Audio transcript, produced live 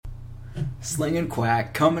Slingin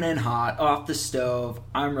Quack, coming in hot, off the stove.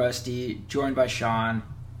 I'm Rusty, joined by Sean.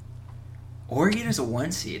 Oregon is a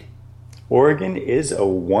 1 seed. Oregon is a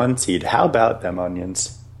 1 seed. How about them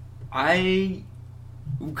onions?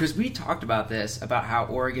 Because we talked about this, about how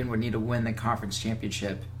Oregon would need to win the conference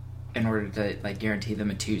championship in order to guarantee them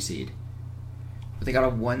a 2 seed. But they got a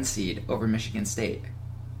 1 seed over Michigan State.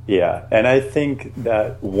 Yeah, and I think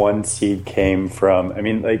that 1 seed came from,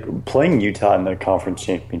 playing Utah in the conference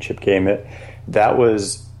championship game, that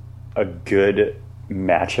was a good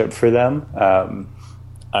matchup for them.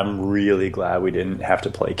 I'm really glad we didn't have to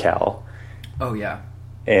play Cal. Oh, yeah.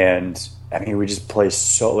 And, we just play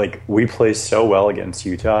we play so well against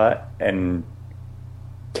Utah, and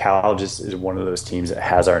Cal just is one of those teams that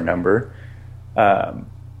has our number.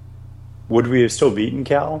 Would we have still beaten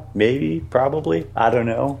Cal? Maybe, probably. I don't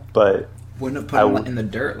know, but wouldn't have put them in the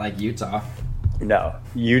dirt like Utah. No,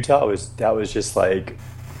 Utah was just like,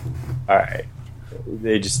 all right.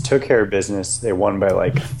 They just took care of business. They won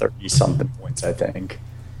by 30 something points, I think.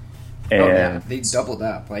 And they doubled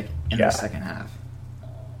up in the second half.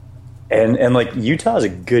 And Utah is a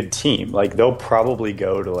good team. They'll probably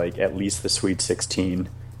go to at least the Sweet 16.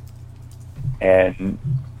 And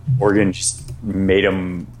Oregon just made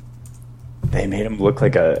them. They made them look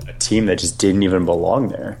like a team that just didn't even belong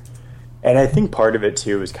there. And I think part of it,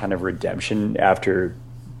 too, was kind of redemption after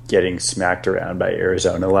getting smacked around by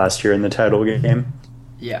Arizona last year in the title game.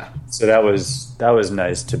 Yeah. So that was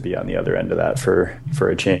nice to be on the other end of that for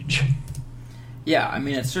a change. Yeah,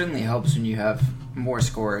 it certainly helps when you have more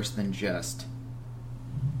scorers than just...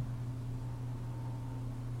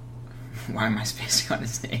 Why am I spacing on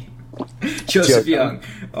his name? Joseph Young.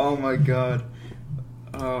 Oh, my God.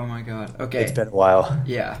 Okay. It's been a while.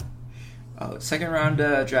 Yeah. Second round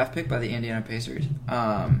draft pick by the Indiana Pacers.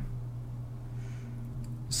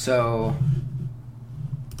 So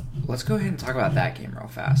let's go ahead and talk about that game real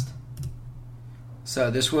fast.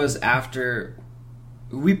 So this was after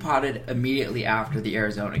we potted immediately after the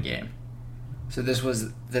Arizona game. So this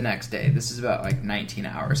was the next day. This is about 19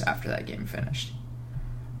 hours after that game finished.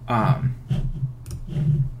 I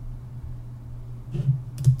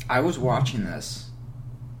was watching this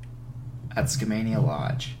at Skamania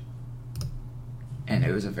Lodge, and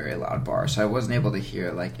it was a very loud bar, so I wasn't able to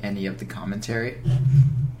hear any of the commentary.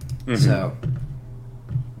 Mm-hmm. So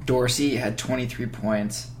Dorsey had 23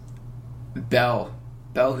 points. Bell,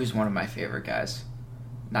 who's one of my favorite guys,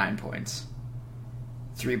 9 points,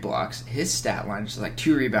 3 blocks. His stat line is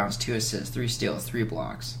 2 rebounds, 2 assists, 3 steals, 3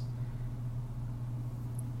 blocks.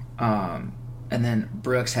 And then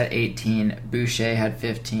Brooks had 18, Boucher had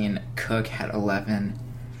 15, Cook had 11.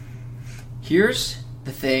 Here's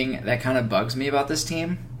the thing that kind of bugs me about this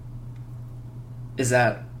team is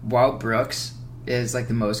that while Brooks is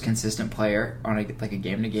the most consistent player on a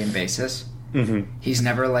game-to-game basis, mm-hmm. he's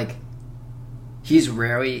never he's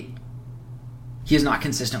not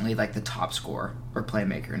consistently the top scorer or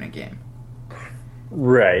playmaker in a game.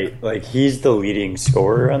 Right. He's the leading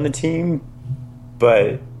scorer on the team,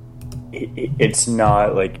 but it's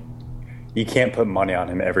not you can't put money on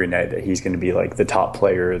him every night that he's going to be the top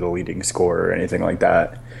player or the leading scorer or anything like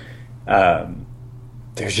that.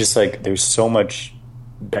 There's just there's so much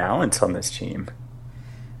balance on this team.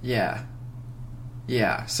 Yeah.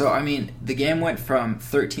 So the game went from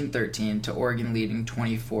 13-13 to Oregon leading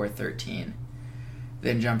 24-13,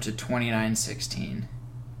 then jumped to 29-16,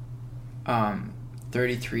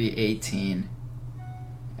 33-18,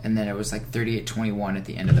 and then it was 38-21 at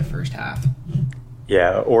the end of the first half.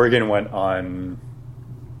 Yeah, Oregon went on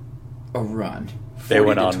a run. They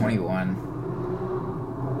went on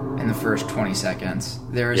 21 in the first 20 seconds.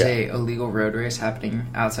 There is a illegal road race happening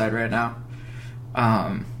outside right now.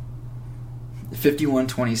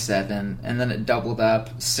 51-27, and then it doubled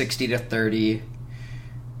up 60-30.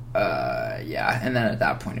 And then at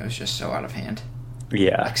that point it was just so out of hand.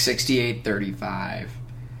 Yeah. 68-35.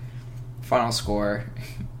 Final score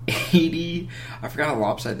 80. I forgot how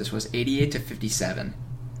lopsided this was. 88-57.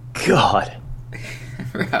 God. I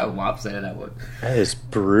forgot how lopsided that was. That is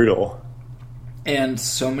brutal. And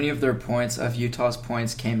so many of Utah's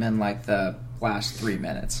points came in the last 3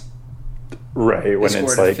 minutes. Right, when they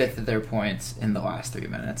it's scored a fifth of their points in the last 3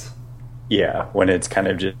 minutes. Yeah, when it's kind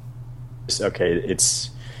of just okay, it's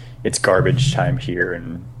garbage time here,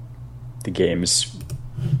 and the game's.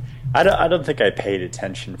 I don't think I paid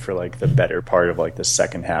attention for the better part of the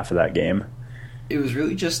second half of that game. It was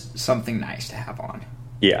really just something nice to have on.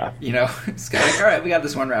 Yeah, it's kind of all right. We got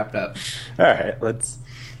this one wrapped up. All right, let's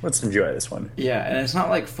enjoy this one. Yeah, and it's not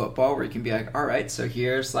like football where you can be all right, so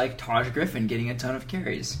here's Taj Griffin getting a ton of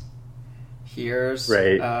carries. Here's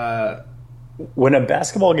when a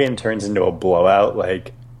basketball game turns into a blowout,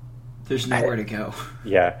 like There's nowhere to go.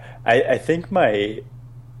 yeah, I think my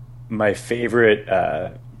favorite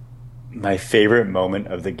my favorite moment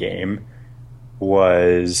of the game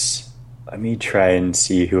was, let me try and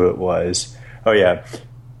see who it was. Oh yeah,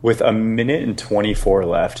 with a minute and 24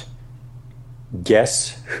 left,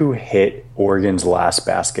 guess who hit Oregon's last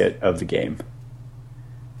basket of the game?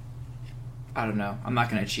 I don't know. I'm not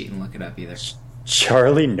going to cheat and look it up either.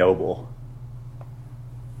 Charlie Noble.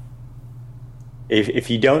 If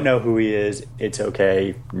you don't know who he is, it's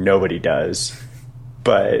okay. Nobody does.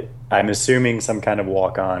 But I'm assuming some kind of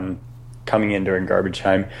walk-on coming in during garbage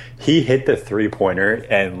time. He hit the three-pointer,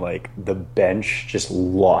 and like the bench just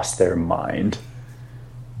lost their mind.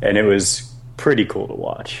 And it was pretty cool to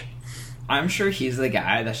watch. I'm sure he's the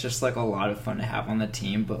guy that's just like a lot of fun to have on the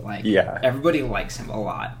team, but like everybody likes him a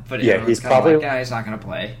lot. But yeah, he's probably like, he's not going to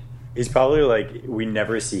play. He's probably like, we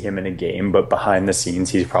never see him in a game, but behind the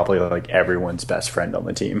scenes, he's probably like everyone's best friend on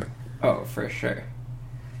the team. Oh, for sure.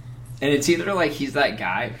 And it's either like he's that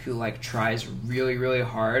guy who like tries really, really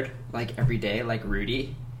hard like every day, like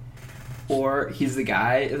Rudy, or he's the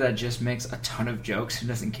guy that just makes a ton of jokes and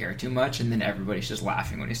doesn't care too much, and then everybody's just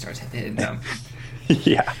laughing when he starts hitting them.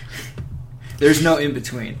 Yeah. There's no in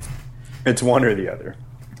between. It's one or the other.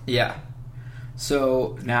 Yeah.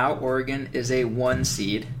 So now Oregon is a 1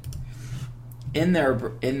 seed in their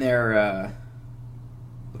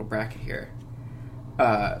little bracket here.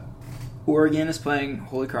 Oregon is playing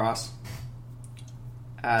Holy Cross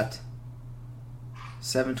at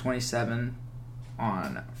 7:27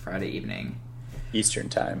 on Friday evening. Eastern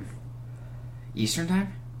time. Eastern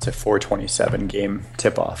time? It's a 4:27 game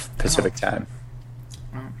tip-off Pacific time.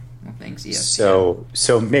 Oh, well, thanks, ESPN.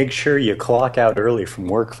 So make sure you clock out early from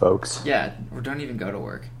work, folks. Yeah, or don't even go to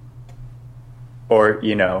work. Or,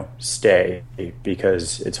 stay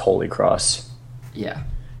because it's Holy Cross. Yeah.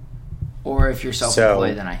 Or if you're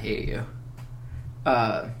self-employed, then I hate you.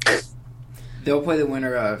 They'll play the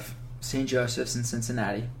winner of St. Joseph's and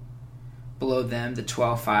Cincinnati. Below them, the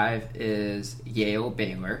 12-5 is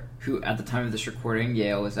Yale-Baylor, who at the time of this recording,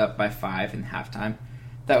 Yale is up by 5 in halftime.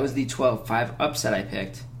 That was the 12-5 upset I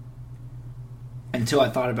picked until I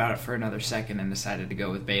thought about it for another second and decided to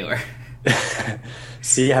go with Baylor.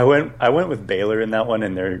 See, I went with Baylor in that one,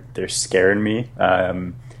 and they're scaring me.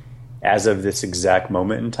 As of this exact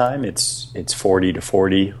moment in time, it's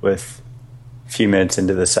 40-40 with a few minutes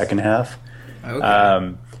into the second half.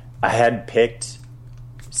 Okay. I had picked.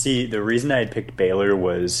 See, the reason I had picked Baylor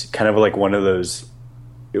was kind of like one of those.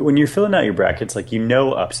 When you're filling out your brackets, like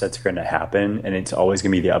upsets are going to happen, and it's always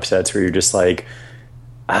going to be the upsets where you're just like,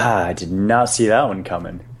 I did not see that one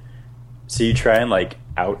coming. So you try and like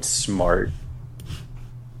outsmart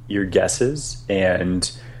your guesses, and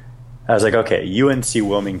I was like, okay, UNC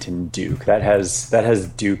Wilmington Duke. That has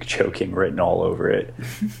Duke choking written all over it.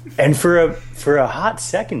 And for a hot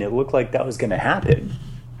second, it looked like that was going to happen.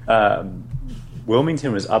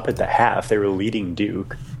 Wilmington was up at the half; they were leading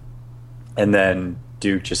Duke, and then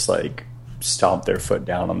Duke just like stomped their foot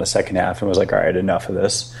down on the second half and was like, all right, enough of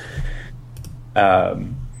this.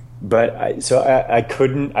 But I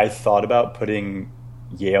couldn't. I thought about putting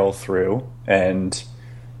Yale through,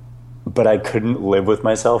 but I couldn't live with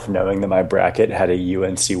myself knowing that my bracket had a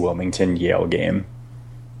UNC Wilmington Yale game.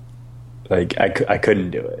 Like I couldn't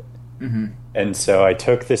do it, and so I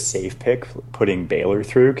took the safe pick, putting Baylor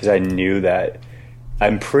through, because I knew that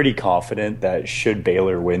I'm pretty confident that should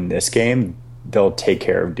Baylor win this game, they'll take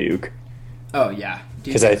care of Duke. Oh yeah,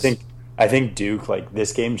 because I think Duke, like,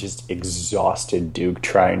 this game just exhausted Duke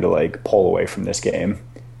trying to like pull away from this game,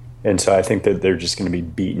 and so I think that they're just going to be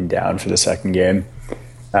beaten down for the second game.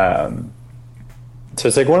 So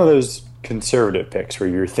it's like one of those conservative picks where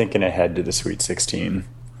you're thinking ahead to the Sweet 16.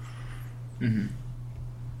 Mm-hmm.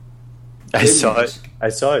 I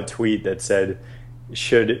saw a tweet that said,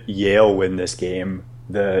 should Yale win this game,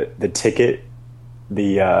 the ticket,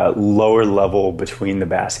 the lower level between the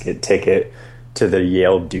basket ticket to the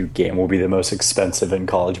Yale Duke game will be the most expensive in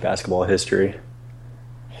college basketball history.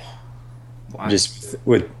 Wow. Just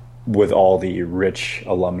with all the rich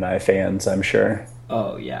alumni fans, I'm sure.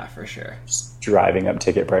 Oh yeah, for sure. Just driving up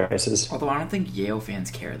ticket prices. Although I don't think Yale fans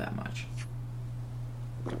care that much.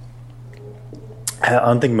 I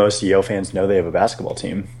don't think most Yale fans know they have a basketball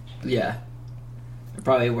team. Yeah. They're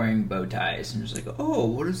probably wearing bow ties and just like, oh,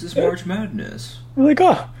 what is this March Madness? They're like,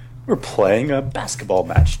 oh, we're playing a basketball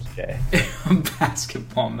match today. A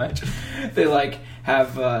basketball match. They like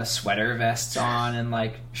have sweater vests on and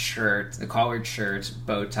like shirts, the collared shirts,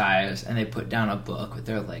 bow ties, and they put down a book with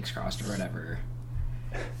their legs crossed or whatever.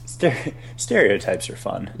 Stereotypes are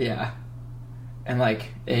fun. Yeah. And like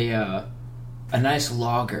a a nice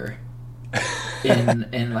lager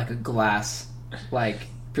in like a glass, like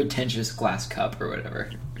pretentious glass cup or whatever.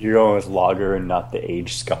 You're going with lager and not the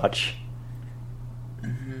aged scotch.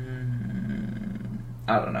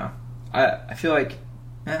 I don't know. I feel like,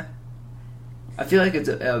 I feel like it's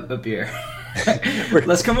a beer.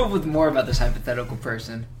 Let's come up with more about this hypothetical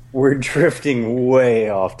person. We're drifting way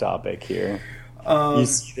off topic here. You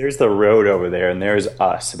see, there's the road over there, and there's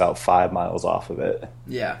us about 5 miles off of it.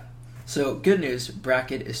 Yeah. So, good news,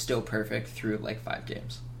 bracket is still perfect through like 5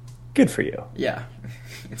 games. Good for you. Yeah.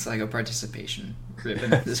 It's like a participation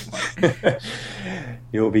ribbon at this point.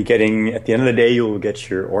 You'll be getting, at the end of the day, you'll get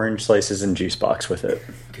your orange slices and juice box with it.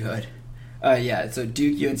 Good. Yeah, so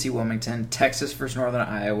Duke, UNC, Wilmington, Texas versus Northern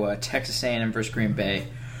Iowa, Texas A&M versus Green Bay,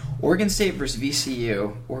 Oregon State versus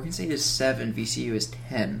VCU. Oregon State is 7, VCU is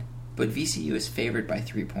 10, but VCU is favored by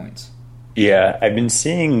 3 points. Yeah, I've been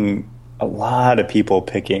seeing a lot of people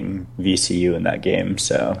picking VCU in that game,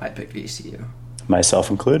 so I picked VCU. Myself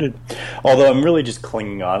included. Although I'm really just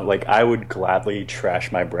clinging on. Like, I would gladly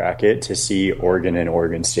trash my bracket to see Oregon and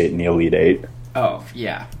Oregon State in the Elite Eight. Oh,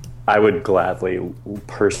 yeah. I would gladly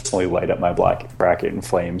personally light up my bracket in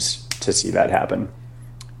flames to see that happen.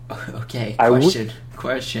 Okay,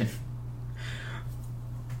 question.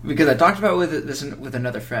 Because I talked about this with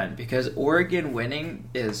another friend, because Oregon winning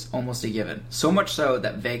is almost a given. So much so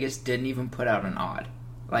that Vegas didn't even put out an odd.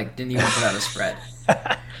 Like, didn't even put out a spread.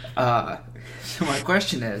 So my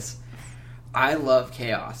question is, I love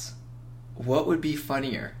chaos. What would be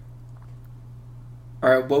funnier?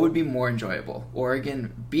 Or what would be more enjoyable?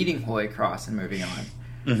 Oregon beating Holy Cross and moving on?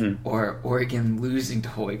 Or Oregon losing to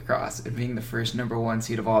Holy Cross and being the first number 1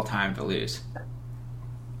 seed of all time to lose?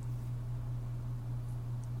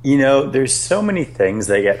 You know, there's so many things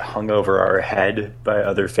that get hung over our head by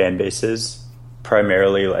other fan bases,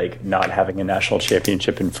 primarily like not having a national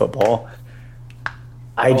championship in football.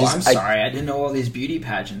 I'm sorry. I didn't know all these beauty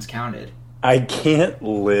pageants counted. I can't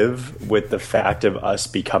live with the fact of us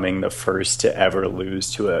becoming the first to ever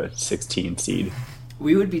lose to a 16 seed.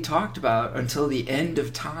 We would be talked about until the end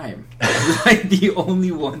of time. Like the only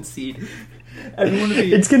 1 seed.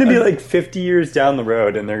 It's going to be like 50 years down the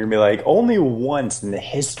road, and they're going to be like, only once in the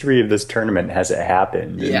history of this tournament has it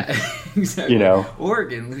happened. And, yeah, exactly. You know,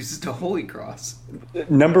 Oregon loses to Holy Cross.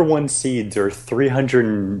 Number 1 seeds are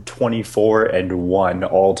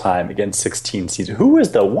 324-1 all time against 16 seeds. Who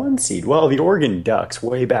was the 1 seed? Well, the Oregon Ducks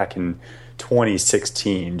way back in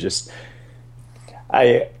 2016. Just,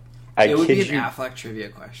 it would be an Affleck trivia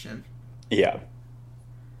question. Yeah.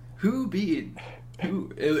 Who beat?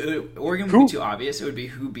 Oregon would be too obvious. It would be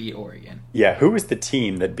who beat Oregon. Yeah, who was the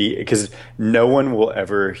team that beat? Because no one will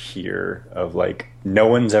ever hear of, like, no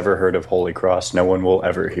one's ever heard of Holy Cross. No one will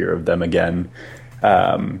ever hear of them again.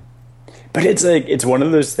 But it's like, it's one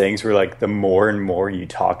of those things where, like, the more and more you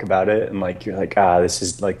talk about it, and like you're like, this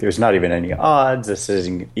is like, there's not even any odds. This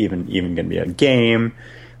isn't even going to be a game.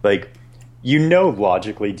 Like, you know,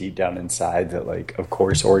 logically deep down inside that, like, of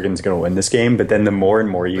course Oregon's going to win this game. But then the more and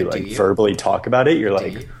more you verbally talk about it, you're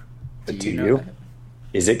like, do you?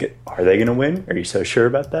 Is it? Are they going to win? Are you so sure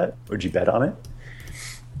about that? Would you bet on it?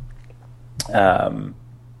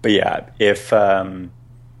 But yeah, if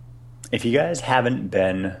you guys haven't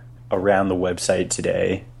been around the website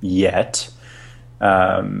today yet,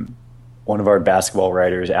 one of our basketball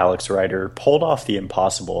writers, Alex Ryder, pulled off the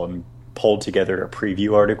impossible and pulled together a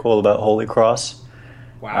preview article about Holy Cross.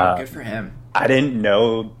 Wow, good for him. I didn't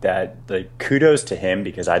know that, like, kudos to him,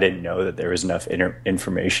 because I didn't know that there was enough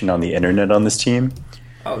information on the internet on this team.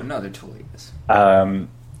 Oh, no, there totally is.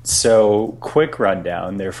 So, quick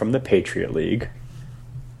rundown. They're from the Patriot League.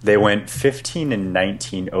 They went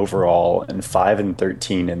 15-19 overall and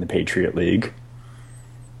 5-13 in the Patriot League.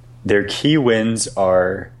 Their key wins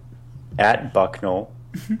are at Bucknell,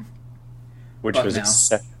 which was a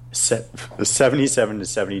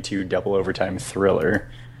 77-72 double overtime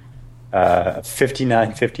thriller.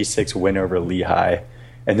 59-56 win over Lehigh,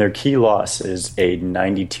 and their key loss is a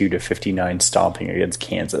 92-59 stomping against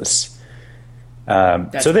Kansas.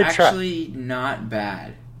 That's so they actually not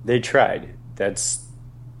bad. They tried. That's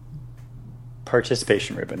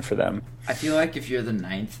participation ribbon for them. I feel like if you're the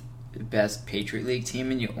 9th best Patriot League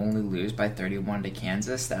team and you only lose by 31 to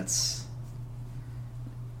Kansas,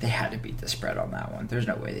 they had to beat the spread on that one. There's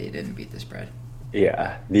no way they didn't beat the spread.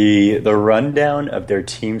 Yeah. The rundown of their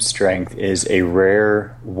team strength is a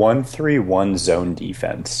rare 1-3-1 zone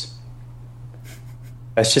defense.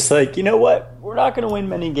 That's just like, you know what? We're not going to win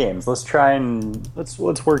many games. Let's try and let's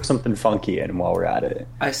work something funky in while we're at it.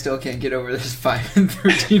 I still can't get over this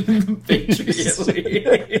 5-13 in the Patriot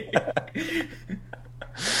League.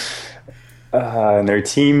 And their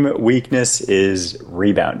team weakness is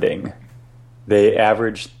rebounding. They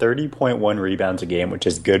average 30.1 rebounds a game, which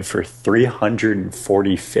is good for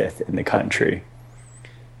 345th in the country.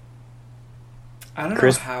 I don't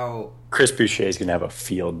know how. Chris Boucher is going to have a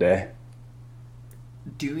field day.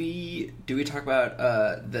 Do we talk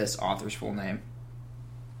about this author's full name?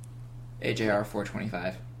 AJR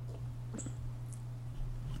 425.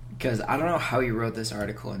 Because I don't know how he wrote this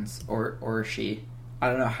article, or she. I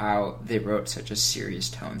don't know how they wrote such a serious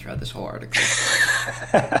tone throughout this whole article.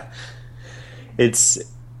 It's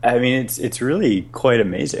really quite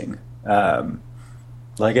amazing.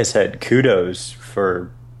 Like I said, kudos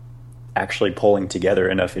for actually pulling together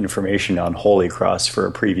enough information on Holy Cross for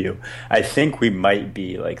a preview. I think we might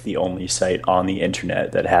be like the only site on the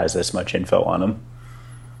internet that has this much info on them.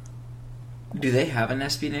 Do they have an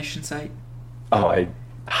SB Nation site? Oh,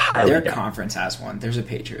 their conference has one. There's a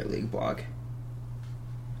Patriot League blog.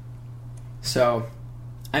 So,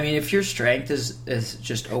 I mean, if your strength is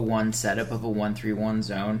just a 1 setup of a 1-3-1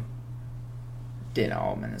 zone, Dana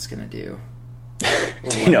Altman is going to do.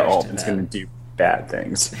 Dana Altman's going to do bad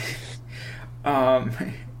things.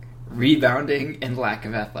 Rebounding and lack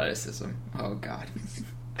of athleticism. Oh, God.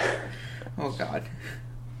 Oh, God.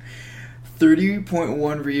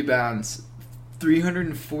 30.1 rebounds,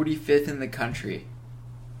 345th in the country.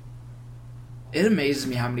 It amazes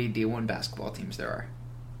me how many D1 basketball teams there are.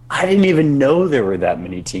 I didn't even know there were that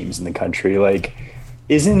many teams in the country. Like,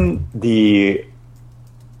 isn't the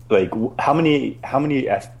how many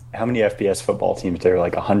FBS football teams there?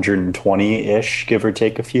 Like 120-ish, give or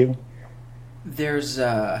take a few. There's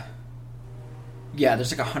like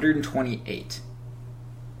 128.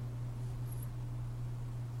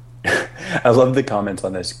 I love the comments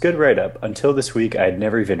on this. Good write-up. Until this week, I had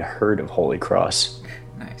never even heard of Holy Cross.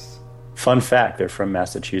 Nice. Fun fact, they're from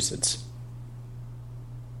Massachusetts.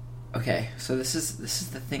 Okay, so this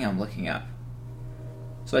is the thing I'm looking up.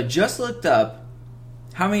 So I just looked up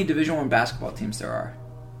how many Division I basketball teams there are.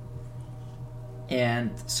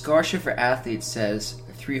 And Scholarship for Athletes says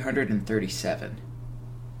 337.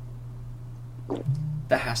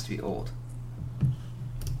 That has to be old.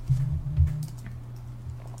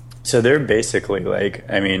 So they're basically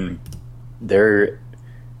they're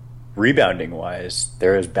rebounding wise,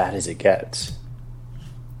 they're as bad as it gets.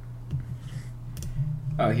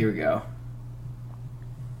 Oh, here we go.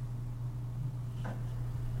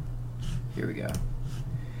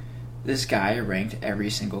 This guy ranked every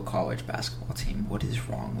single college basketball team. What is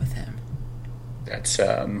wrong with him? That's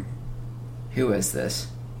Who is this?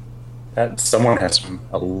 That someone has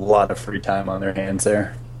a lot of free time on their hands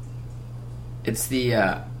there. It's the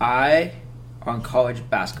Eye on College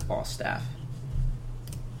Basketball staff.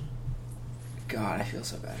 God, I feel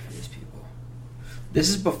so bad for these people. This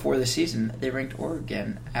is before the season. They ranked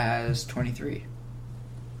Oregon as 23.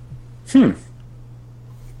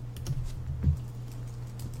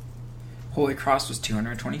 Holy Cross was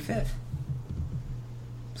 225th.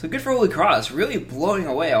 So good for Holy Cross. Really blowing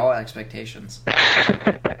away all expectations.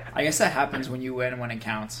 I guess that happens when you win when it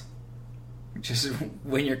counts. Just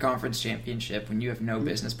win your conference championship when you have no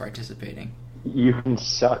business participating. You can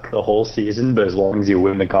suck the whole season, but as long as you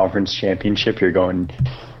win the conference championship, you're going...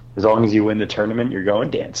 As long as you win the tournament, you're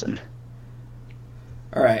going dancing.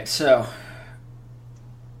 All right, so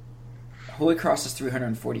Holy Cross is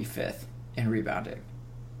 345th in rebounding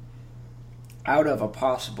out of a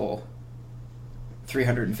possible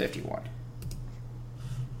 351.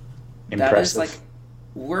 Impressive. That is like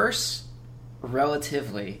worse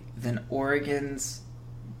relatively than Oregon's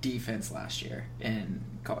defense last year in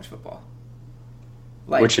college football.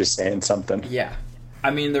 Which is saying something. Yeah. I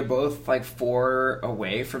mean, they're both like 4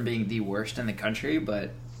 away from being the worst in the country,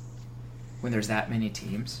 but when there's that many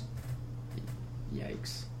teams,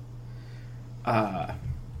 yikes.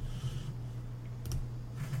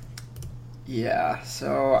 Yeah,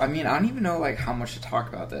 so, I mean, I don't even know, like, how much to talk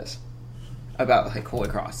about this. About, like, Holy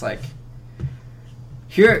Cross. Like,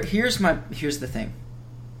 here's the thing.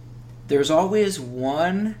 There's always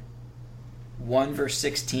one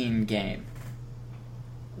 1-16 game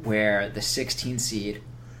where the 16 seed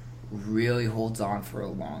really holds on for a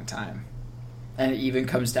long time. And it even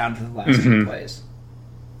comes down to the last few plays.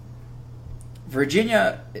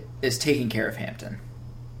 Virginia is taking care of Hampton.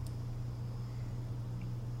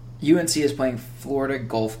 UNC is playing Florida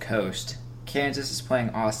Gulf Coast. Kansas is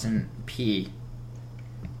playing Austin P.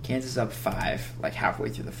 Kansas up 5, like halfway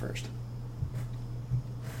through the first.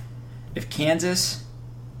 If Kansas...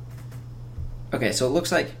 Okay, so it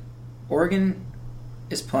looks like Oregon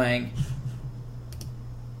is playing...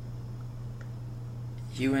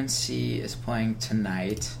 UNC is playing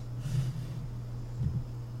tonight.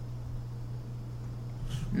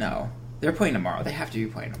 No. They're playing tomorrow. They have to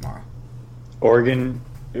be playing tomorrow. Oregon...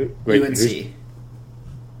 Wait, UNC.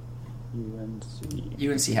 UNC.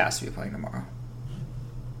 UNC has to be playing tomorrow.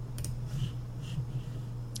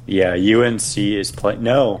 Yeah, UNC is playing...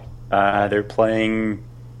 No, they're playing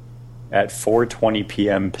at 4:20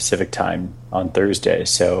 p.m. Pacific time on Thursday,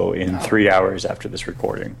 so in 3 hours after this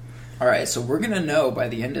recording. All right, so we're going to know by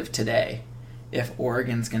the end of today if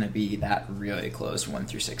Oregon's going to be that really close 1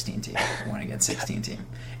 through 16 team, 1 against 16 team.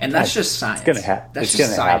 And that's just science. It's going to That's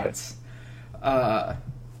just science. Man.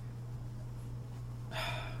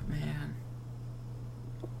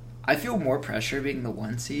 I feel more pressure being the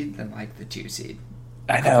 1 seed than like the 2 seed.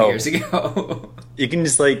 I know. A couple years ago. You can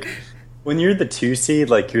just like... When you're the 2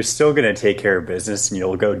 seed, like, you're still going to take care of business and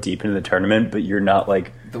you'll go deep into the tournament, but you're not,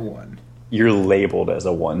 like... The 1. You're labeled as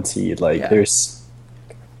a 1 seed. Like, there's,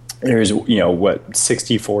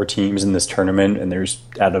 64 teams in this tournament, and there's,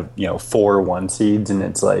 out of, 4 1 seeds, and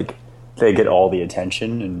it's, like, they get all the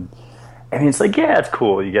attention, and, I mean, it's like, yeah, it's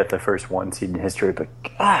cool. You get the first 1 seed in history, but,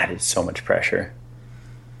 God, it's so much pressure.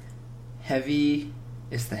 Heavy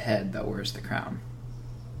is the head that wears the crown.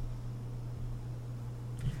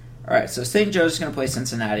 All right, so St. Joseph's going to play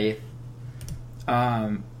Cincinnati.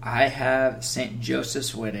 I have St.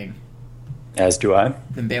 Joseph's winning. As do I.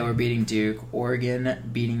 Then Baylor beating Duke. Oregon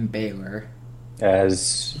beating Baylor.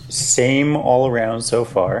 As same all around so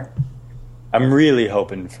far. I'm really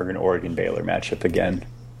hoping for an Oregon-Baylor matchup again.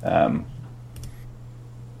 I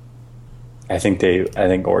think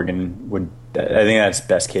Oregon would... I think that's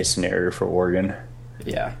best case scenario for Oregon.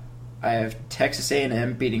 Yeah. I have Texas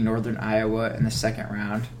A&M beating Northern Iowa in the second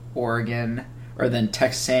round. Oregon, or then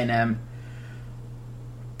Texas A&M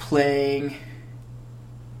playing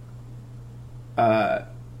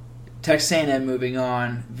Texas A&M moving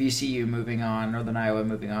on, VCU moving on, Northern Iowa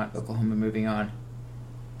moving on, Oklahoma moving on.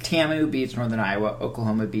 TAMU beats Northern Iowa,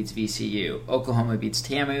 Oklahoma beats VCU, Oklahoma beats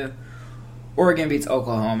TAMU, Oregon beats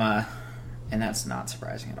Oklahoma, and that's not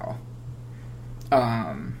surprising at all.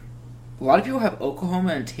 A lot of people have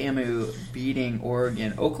Oklahoma and TAMU beating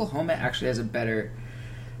Oregon. Oklahoma actually has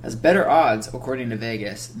better odds, according to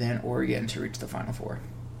Vegas, than Oregon to reach the Final Four.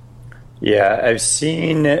 Yeah, I've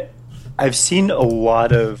seen a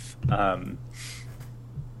lot of, I'd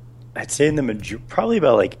say in the probably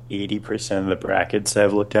about like 80% of the brackets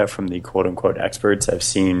I've looked at from the quote-unquote experts, I've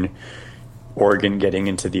seen Oregon getting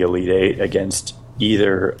into the Elite Eight against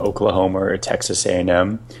either Oklahoma or Texas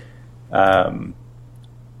A&M.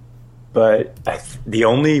 But the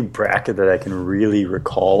only bracket that I can really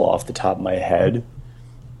recall off the top of my head,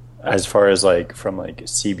 as far as like from like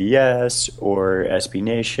CBS or SB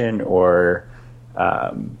Nation or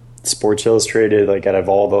Sports Illustrated, like out of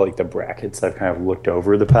all the like the brackets I've kind of looked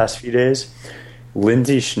over the past few days,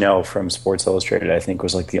 Lindsay Schnell from Sports Illustrated I think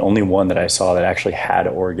was like the only one that I saw that actually had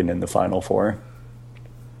Oregon in the Final Four.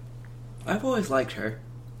 I've always liked her.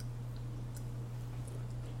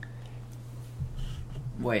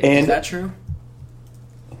 Wait, is that true?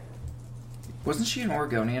 Wasn't she an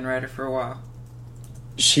Oregonian writer for a while?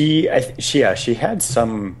 She had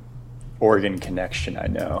some Oregon connection, I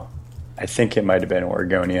know. I think it might have been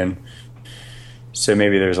Oregonian. So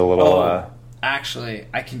maybe there's a little... Actually,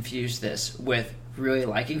 I confused this with really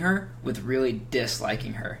liking her with really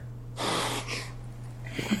disliking her.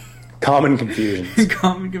 Common confusion.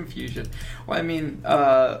 Common confusion. Well, I mean,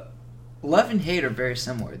 love and hate are very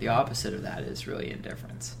similar. The opposite of that is really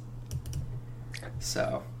indifference.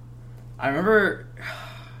 So, I remember...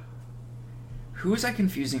 Who was I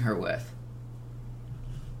confusing her with?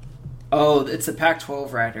 Oh, it's the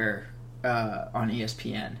Pac-12 writer on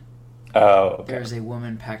ESPN. Oh, okay. There's a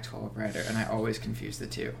woman Pac-12 writer, and I always confuse the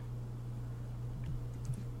two.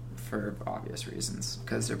 For obvious reasons.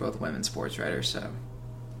 Because they're both women sports writers, so...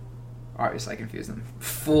 Obviously I confuse them.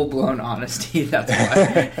 Full-blown honesty, that's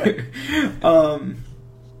why.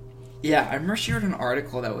 Yeah, I remember she wrote an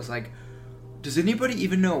article that was like, does anybody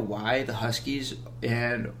even know why the Huskies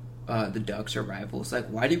and the Ducks are rivals? Like,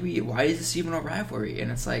 why is this even a rivalry?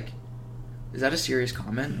 And it's like, is that a serious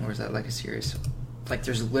comment? Or is that like a serious... Like,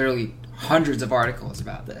 there's literally hundreds of articles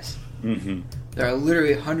about this. Mm-hmm. There are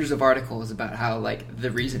literally hundreds of articles about how, like,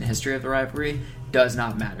 the recent history of the rivalry does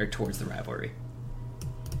not matter towards the rivalry.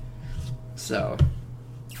 So,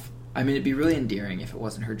 I mean, it'd be really endearing if it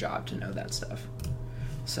wasn't her job to know that stuff.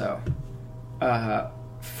 So,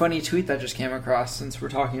 funny tweet that just came across since we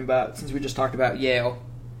just talked about Yale.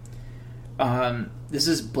 This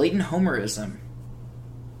is Blatant Homerism,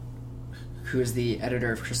 who is the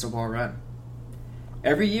editor of Crystal Ball Run.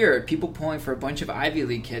 Every year, people pulling for a bunch of Ivy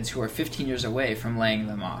League kids who are 15 years away from laying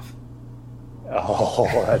them off. Oh,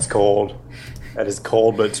 that's cold. That is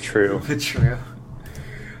cold, but it's true. But true.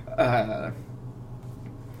 And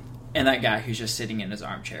that guy who's just sitting in his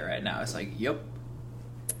armchair right now is like, yep.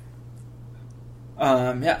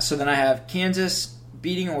 Yeah, so then I have Kansas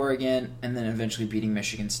beating Oregon and then eventually beating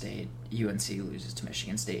Michigan State. UNC loses to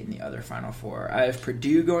Michigan State in the other Final Four. I have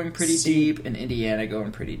Purdue going pretty deep and Indiana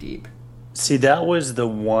going pretty deep. See, that was the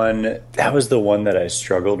one that I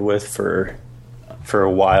struggled with for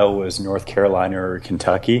a while, was North Carolina or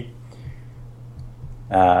Kentucky.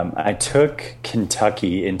 I took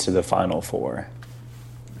Kentucky into the Final Four.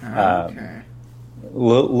 Okay.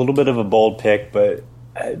 Little bit of a bold pick, but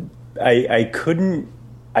I couldn't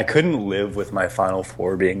live with my Final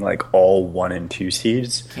Four being like all 1 and 2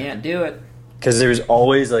 seeds. Can't do it. Because there's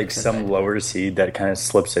always like some lower seed that kind of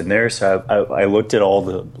slips in there. So I looked at all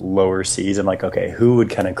the lower seeds. I'm like, okay, who would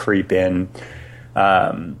kind of creep in?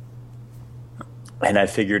 And I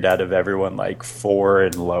figured out of everyone, like 4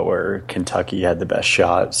 and lower, Kentucky had the best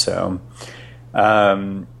shot. So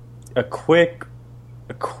a quick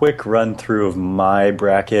run through of my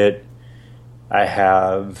bracket. I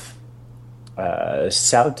have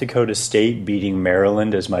South Dakota State beating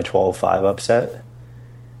Maryland as my 12-5 upset.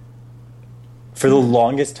 For the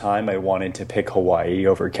longest time, I wanted to pick Hawaii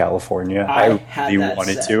over California. I really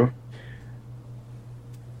wanted to.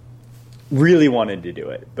 Really wanted to do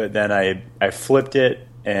it. But then I flipped it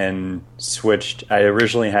and switched. I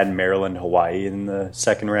originally had Maryland, Hawaii in the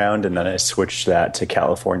second round, and then I switched that to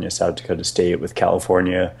California, South Dakota State, with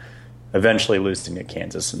California eventually losing to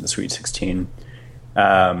Kansas in the Sweet 16.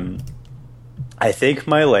 I think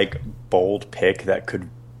my like bold pick that could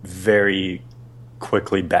very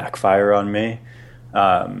quickly backfire on me.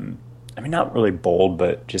 I mean, not really bold,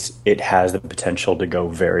 but just it has the potential to go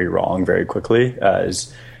very wrong very quickly.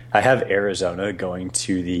 Is I have Arizona going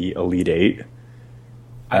to the Elite Eight.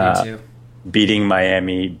 I do too. Beating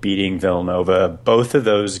Miami, beating Villanova, both of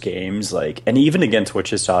those games, like, and even against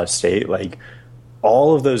Wichita State, like,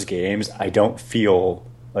 all of those games, I don't feel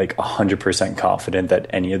like 100% confident that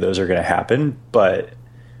any of those are going to happen, but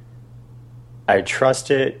I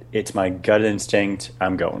trust it. It's my gut instinct.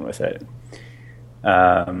 I'm going with it.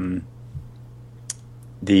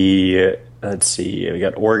 Let's see, we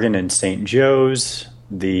got Oregon and St. Joe's.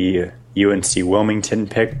 The UNC Wilmington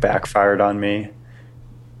pick backfired on me.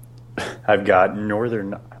 I've got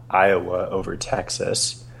Northern Iowa over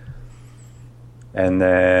Texas. And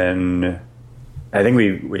then I think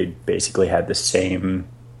we basically had the same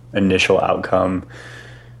initial outcome.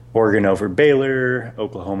 Oregon over Baylor,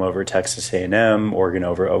 Oklahoma over Texas A&M, Oregon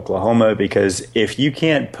over Oklahoma, because if you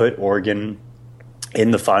can't put Oregon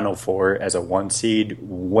in the Final Four as a 1 seed,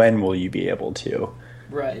 when will you be able to?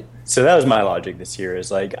 Right. So that was my logic this year,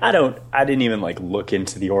 is like, I didn't even like look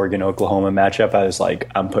into the Oregon-Oklahoma matchup. I was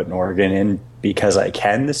like, I'm putting Oregon in because I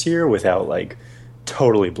can this year without like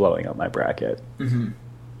totally blowing up my bracket.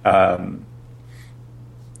 Mm-hmm.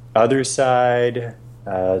 Other side,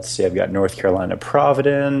 let's see, I've got North Carolina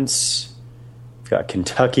Providence. I've got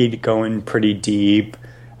Kentucky going pretty deep.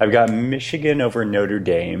 I've got Michigan over Notre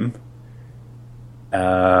Dame.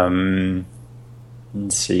 Let's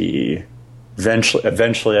see.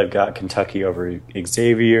 Eventually, I've got Kentucky over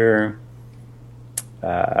Xavier.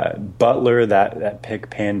 Butler, that pick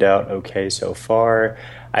panned out okay so far.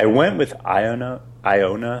 I went with Iona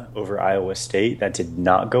over Iowa State. That did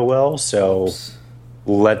not go well, so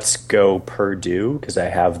let's go Purdue, because I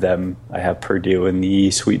have Purdue in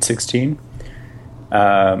the Sweet 16.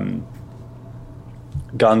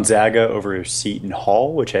 Gonzaga over Seton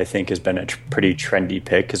Hall, which I think has been a pretty trendy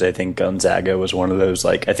pick, because I think Gonzaga was one of those,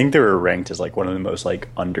 like, I think they were ranked as like one of the most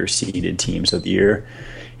like underseeded teams of the year.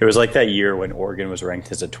 It was like that year when Oregon was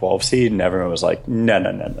ranked as a 12 seed and everyone was like,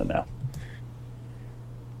 no.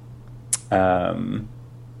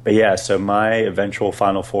 But yeah, so my eventual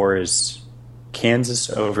Final Four is Kansas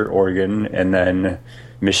over Oregon, and then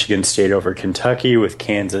Michigan State over Kentucky, with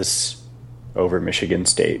Kansas over Michigan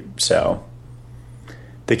State. So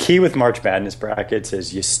the key with March Madness brackets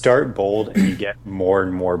is you start bold and you get more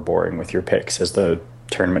and more boring with your picks as the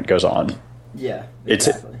tournament goes on. Yeah,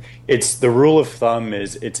 exactly. It's the rule of thumb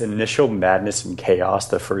is it's initial madness and chaos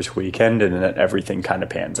the first weekend, and then everything kind of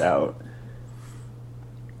pans out.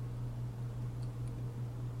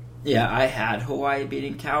 Yeah, I had Hawaii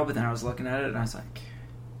beating Cal, but then I was looking at it and I was like,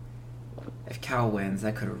 if Cal wins,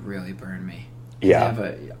 that could have really burned me. Yeah.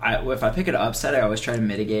 If I pick an upset, I always try to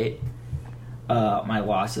mitigate my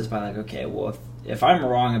losses by like, okay, well, if I'm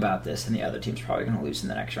wrong about this, then the other team's probably going to lose in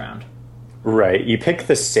the next round. Right. You pick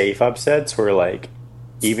the safe upsets where, like,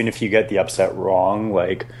 even if you get the upset wrong,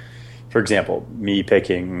 like, for example, me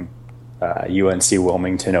picking UNC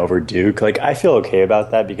Wilmington over Duke, like, I feel okay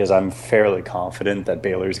about that because I'm fairly confident that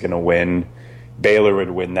Baylor's going to win Baylor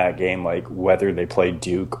would win that game, like whether they played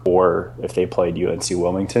Duke or if they played UNC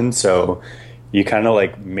Wilmington. So you kind of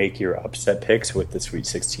like make your upset picks with the Sweet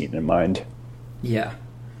 16 in mind. Yeah.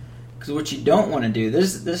 Because what you don't want to do,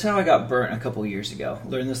 this is how I got burnt a couple years ago.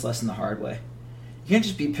 Learned this lesson the hard way. You can't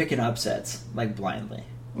just be picking upsets like blindly.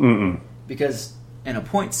 Because in a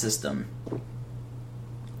point system,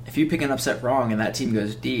 if you pick an upset wrong and that team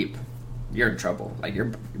goes deep, you're in trouble. Like your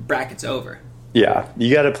bracket's over. Yeah,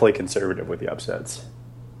 you got to play conservative with the upsets.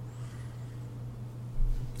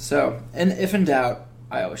 So, and if in doubt,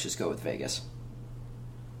 I always just go with Vegas.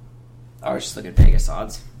 I always just look at Vegas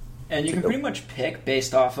odds. And you can pretty much pick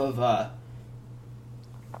based off of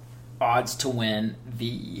odds to win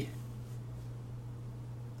the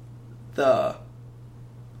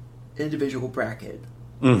individual bracket,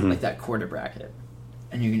 like that quarter bracket.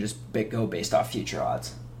 And you can just go based off future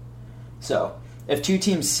odds. So, if two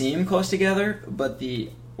teams seem close together, but the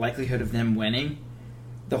likelihood of them winning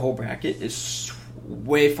the whole bracket is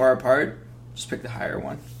way far apart, just pick the higher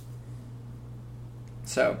one.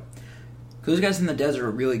 So, those guys in the desert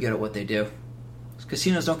are really good at what they do.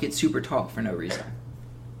 Casinos don't get super tall for no reason.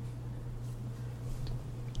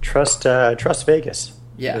 Trust Vegas.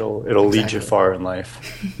 Yeah, it'll lead you far in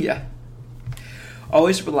life. Yeah.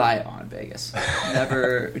 Always rely on Vegas.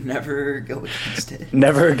 Never go against it.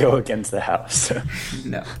 Never go against the house.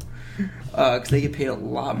 No. Because they get paid a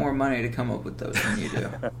lot more money to come up with those than you do.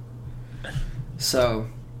 So,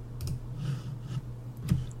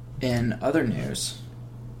 in other news,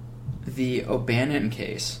 the O'Bannon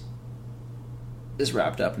case is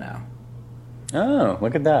wrapped up now. Oh,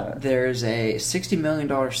 look at that. There's a $60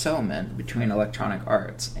 million settlement between Electronic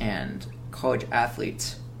Arts and college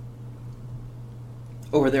athletes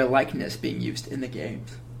over their likeness being used in the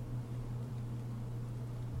games.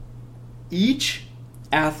 Each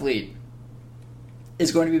athlete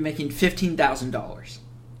is going to be making $15,000.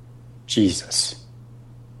 Jesus.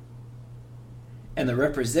 And the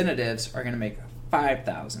representatives are going to make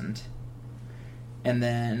 $5,000. And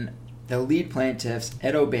then the lead plaintiffs,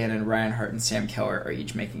 Ed O'Bannon, Ryan Hart, and Sam Keller, are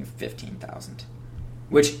each making $15,000.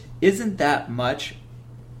 Which isn't that much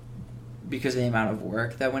because of the amount of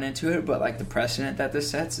work that went into it, but like the precedent that this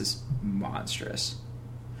sets is monstrous.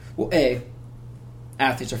 Well,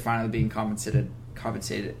 athletes are finally being compensated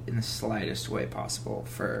in the slightest way possible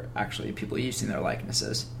for actually people using their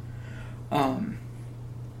likenesses.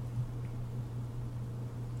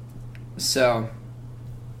 So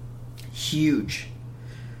huge.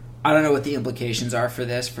 I don't know what the implications are for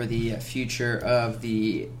this for the future of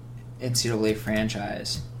the NCAA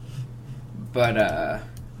franchise, but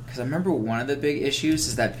because I remember one of the big issues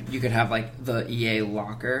is that you could have like the EA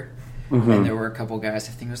locker, and there were a couple guys,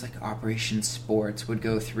 I think it was like Operation Sports, would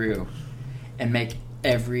go through and make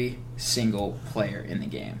every single player in the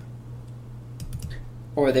game.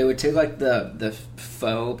 Or they would take like the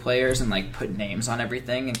faux players and like put names on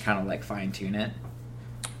everything and kind of like fine tune it.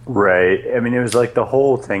 Right. I mean, it was like the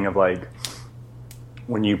whole thing of like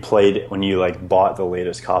when you like bought the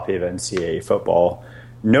latest copy of NCAA football,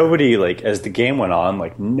 nobody, like, as the game went on,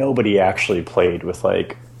 like, nobody actually played with,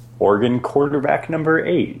 like, Oregon quarterback number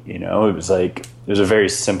 8, you know? It was, like, it was a very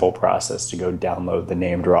simple process to go download the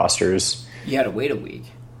named rosters. You had to wait a week.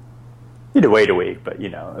 You had to wait a week, but, you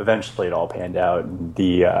know, eventually it all panned out. And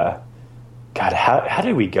God, how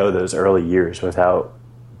did we go those early years without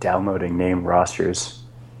downloading named rosters?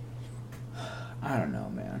 I don't know,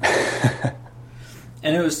 man.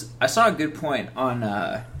 And I saw a good point on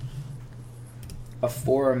a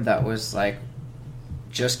forum that was like,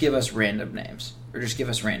 just give us random names or just give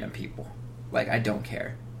us random people. Like, I don't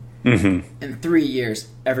care. In 3 years,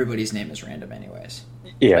 everybody's name is random anyways.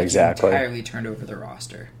 Yeah, like, exactly. You entirely turned over the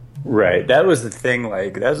roster. Right. That was the thing.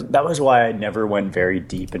 Like, that was why I never went very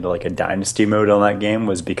deep into like a dynasty mode on that game,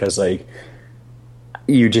 was because like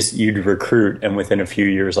you'd recruit, and within a few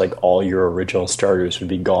years, like all your original starters would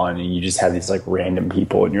be gone, and you just have these like random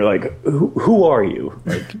people, and you're like, who are you?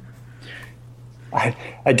 Like,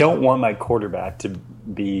 I don't want my quarterback to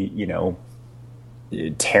be, you know,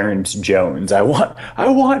 Terrence Jones. I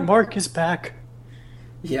want Marcus back.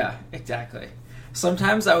 Yeah, exactly.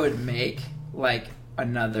 Sometimes I would make like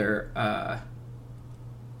another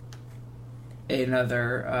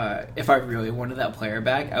if I really wanted that player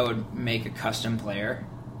back, I would make a custom player.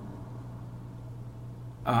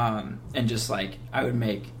 And just like I would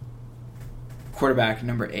make quarterback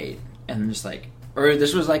number 8, and just like, or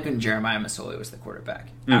this was like when Jeremiah Masoli was the quarterback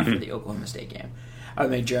after the Oklahoma State game. I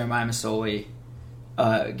would make Jeremiah Masoli,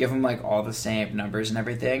 give him like all the same numbers and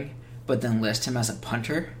everything, but then list him as a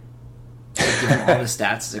punter. Like, give him all the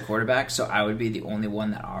stats as a quarterback, so I would be the only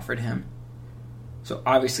one that offered him. So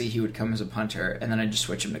obviously he would come as a punter, and then I'd just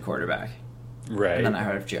switch him to quarterback. Right. And then I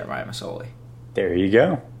would have Jeremiah Masoli. There you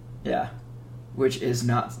go. Yeah. Which is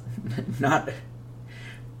not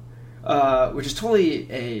which is totally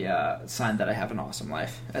a sign that I have an awesome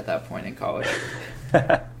life at that point in college.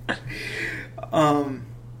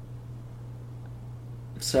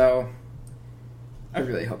 So I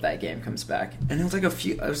really hope that game comes back. And it was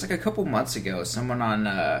like a couple months ago, someone on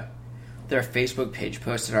their Facebook page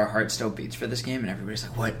posted our heart still beats for this game, and everybody's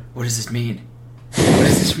like, What does this mean? What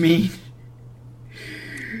does this mean?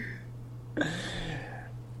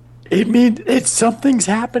 It means something's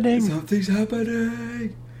happening. Something's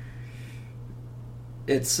happening.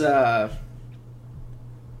 It's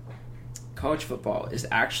college football is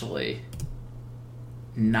actually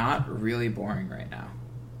not really boring right now.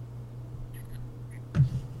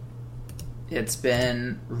 It's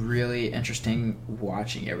been really interesting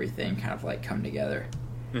watching everything kind of like come together.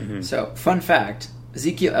 Mm-hmm. So, fun fact,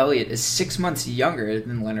 Ezekiel Elliott is 6 months younger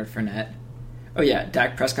than Leonard Fournette. Oh yeah,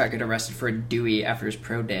 Dak Prescott got arrested for a Dewey after his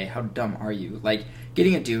pro day. How dumb are you? Like,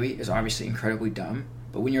 getting a Dewey is obviously incredibly dumb,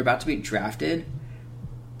 but when you're about to be drafted...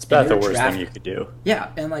 It's about the worst thing you could do.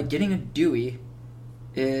 Yeah, and like getting a Dewey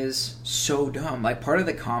is so dumb. Like, part of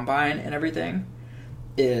the combine and everything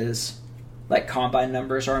is, like, combine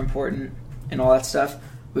numbers are important and all that stuff.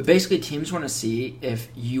 But basically, teams want to see if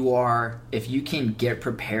you can get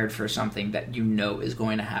prepared for something that you know is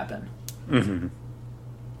going to happen. Mm-hmm.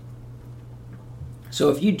 So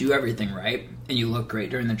if you do everything right and you look great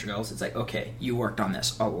during the drills, it's like, okay, you worked on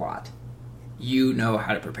this a lot. You know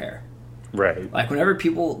how to prepare. Right. Like, whenever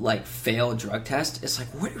people, like, fail drug tests, it's like,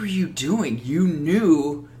 what were you doing? You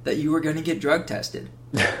knew that you were going to get drug tested.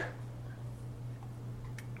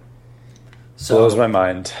 So blows my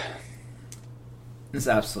mind. It's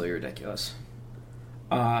absolutely ridiculous.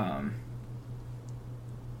 I'm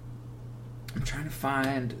trying to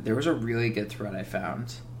find... There was a really good thread I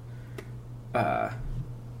found.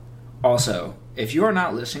 Also, if you are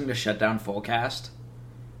not listening to Shutdown Fullcast,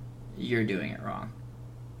 you're doing it wrong.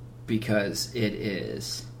 Because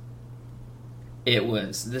this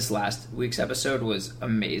last week's episode was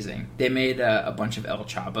amazing. They made a bunch of El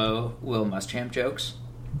Chavo, Will Muschamp jokes.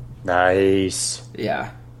 Nice.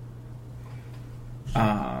 Yeah.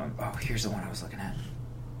 Here's the one I was looking at.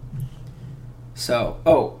 So,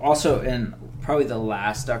 also in probably the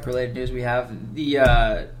last duck-related news we have,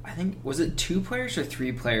 I think, was it 2 players or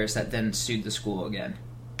 3 players that then sued the school again?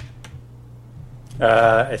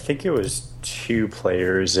 I think it was 2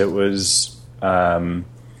 players. It was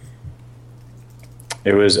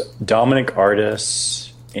Dominic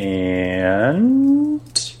Artis and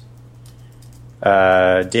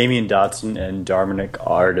Damian Dotson and Dominic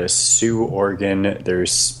Artis sue Oregon. They're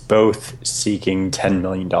both seeking $10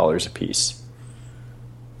 million apiece.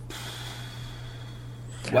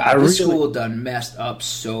 Wow, this school done messed up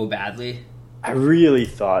so badly. I really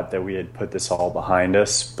thought that we had put this all behind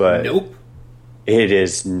us, but nope. It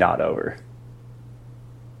is not over.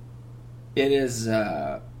 It is.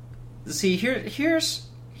 See, here's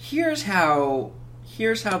how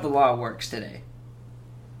the law works today,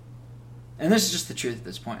 and this is just the truth at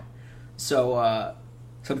this point. So,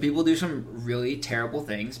 some people do some really terrible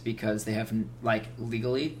things because they have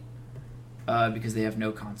legally, because they have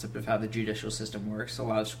no concept of how the judicial system works. A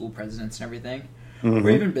lot of school presidents and everything. Mm-hmm.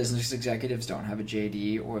 Or even business executives don't have a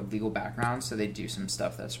JD or legal background, so they do some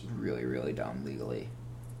stuff that's really, really dumb legally.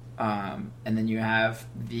 And then you have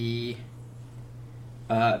the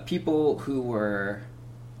people who were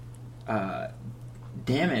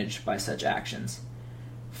damaged by such actions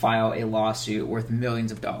file a lawsuit worth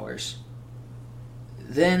millions of dollars.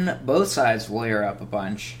 Then both sides lawyer up a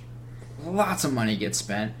bunch, lots of money gets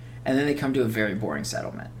spent, and then they come to a very boring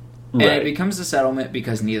settlement. Right. And it becomes a settlement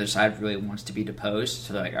because neither side really wants to be deposed.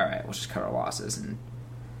 So they're like, all right, we'll just cut our losses. And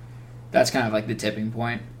that's kind of like the tipping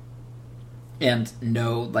point. And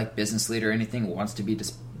no business leader or anything wants to be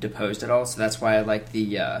deposed at all. So that's why I like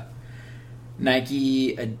the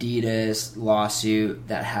Nike Adidas lawsuit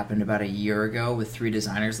that happened about a year ago with 3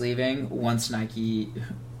 designers leaving. Once it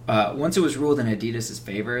was ruled in Adidas'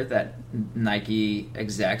 favor that Nike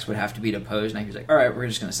execs would have to be deposed, Nike was like, all right, we're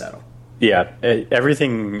just going to settle. Yeah,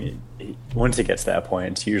 everything, once it gets to that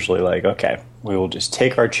point, it's usually like, okay, we will just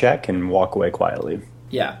take our check and walk away quietly.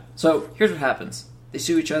 Yeah, so here's what happens. They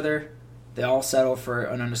sue each other, they all settle for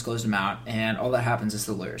an undisclosed amount, and all that happens is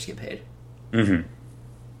the lawyers get paid. Mm-hmm.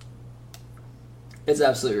 It's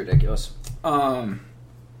absolutely ridiculous.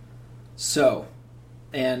 So,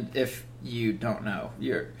 and if you don't know,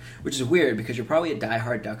 which is weird because you're probably a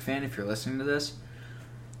diehard Duck fan if you're listening to this.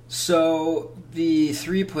 So the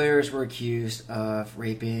 3 players were accused of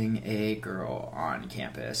raping a girl on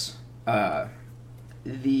campus.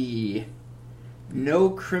 The no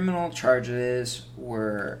criminal charges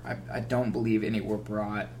were, I don't believe any were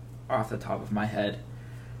brought off the top of my head.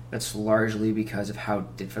 That's largely because of how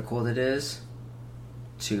difficult it is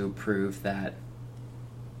to prove that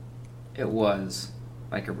it was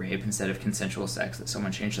like a rape instead of consensual sex that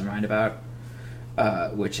someone changed their mind about,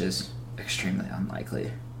 which is extremely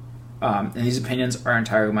unlikely. And these opinions are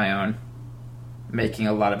entirely my own, making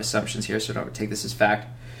a lot of assumptions here, so don't take this as fact.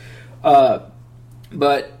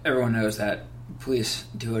 But everyone knows that police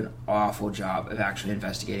do an awful job of actually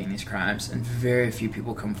investigating these crimes, and very few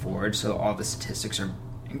people come forward, so all the statistics are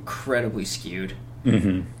incredibly skewed,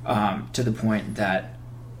 to the point that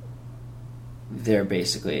they're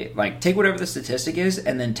basically, like, take whatever the statistic is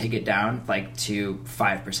and then take it down, like, to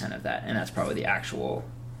 5% of that, and that's probably the actual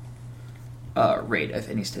rate of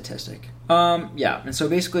any statistic. And so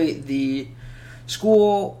basically the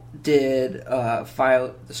school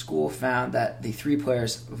the school found that the 3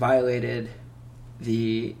 players violated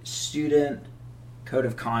the student code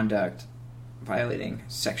of conduct, violating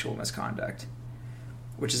sexual misconduct,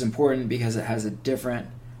 which is important because it has a different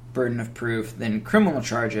burden of proof than criminal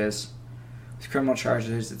charges. With criminal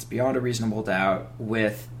charges, it's beyond a reasonable doubt.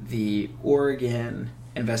 With the Oregon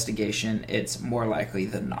investigation, it's more likely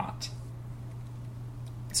than not.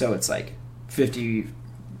 So it's like 51%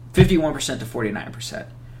 to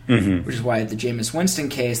 49%, which is why the Jameis Winston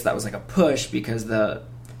case, that was like a push, because the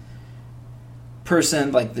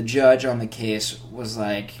person, like the judge on the case, was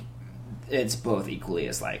like, it's both equally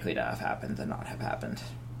as likely to have happened than not have happened.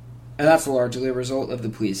 And that's largely a result of the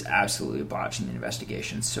police absolutely botching the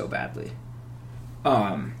investigation so badly.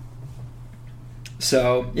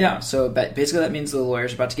 So basically that means the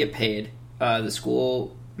lawyer's about to get paid. The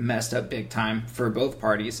school messed up big time for both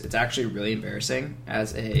parties. It's actually really embarrassing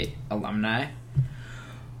as a alumni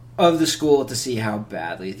of the school to see how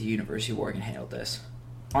badly the University of Oregon handled this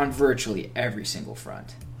on virtually every single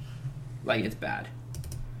front. Like, it's bad.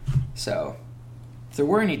 So if there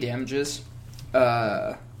were any damages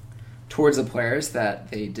towards the players that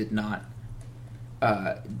they did not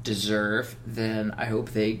deserve, then I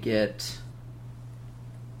hope they get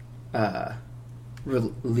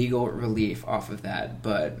legal relief off of that.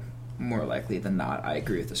 But more likely than not, I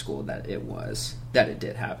agree with the school that it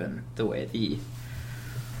did happen the way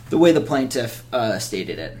the plaintiff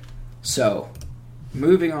stated it. So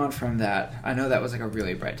moving on from that, I know that was like a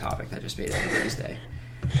really bright topic that just made everybody's day.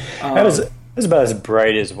 That was about as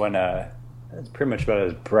bright as when it's pretty much about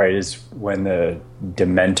as bright as when the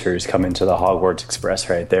Dementors come into the Hogwarts Express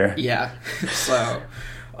right there. Yeah. So,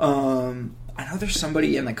 I know there's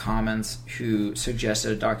somebody in the comments who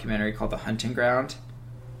suggested a documentary called The Hunting Ground.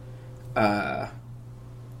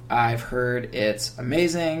 I've heard it's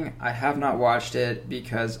amazing. I have not watched it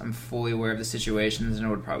because I'm fully aware of the situations and it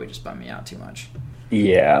would probably just bum me out too much.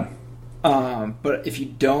 Yeah. But if you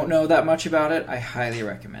don't know that much about it, I highly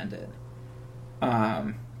recommend it.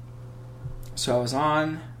 So I was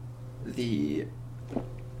on the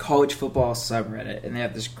college football subreddit, and they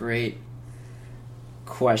have this great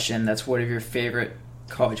question that's one of your favorite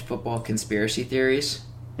college football conspiracy theories.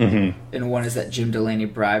 And one is that Jim Delaney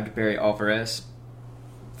bribed Barry Alvarez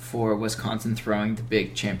for Wisconsin throwing the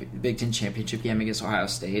Big Ten championship game against Ohio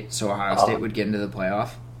State, so Ohio State would get into the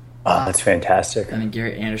playoff. Oh, that's fantastic. And then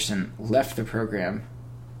Garrett Anderson left the program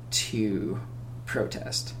to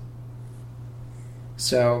protest.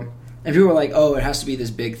 So, and people were like, oh, it has to be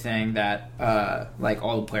this big thing that like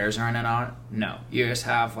all the players are in and on. No, you just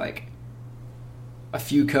have like a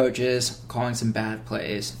few coaches calling some bad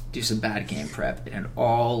plays, do some bad game prep, and it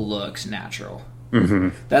all looks natural.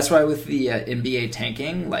 That's why with the NBA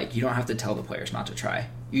tanking, like, you don't have to tell the players not to try.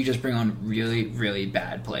 You just bring on really, really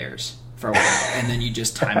bad players for a while, and then you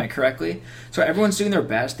just time it correctly. So everyone's doing their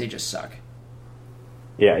best, they just suck.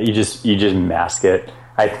 Yeah, you just mask it.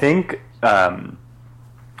 I think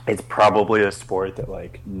it's probably a sport that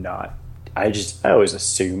I always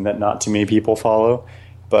assume that not too many people follow,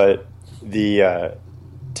 but the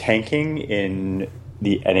tanking in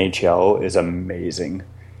the NHL is amazing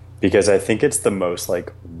because I think it's the most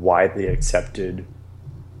like widely accepted.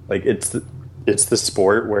 Like it's the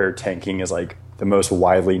sport where tanking is like the most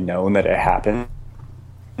widely known that it happens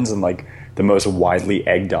and like the most widely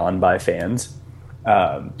egged on by fans.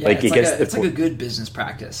 It's like a good business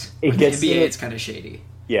practice. With the NBA, it's kind of shady.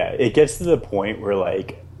 Yeah, it gets to the point where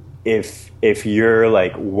like if you're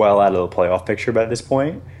like well out of the playoff picture by this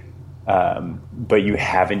point, but you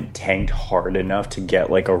haven't tanked hard enough to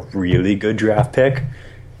get like a really good draft pick,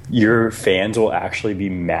 your fans will actually be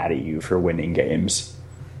mad at you for winning games.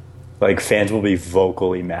 Like, fans will be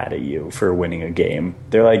vocally mad at you for winning a game.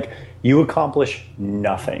 They're like, you accomplish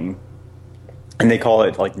nothing. And they call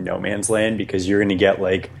it, like, no man's land because you're going to get,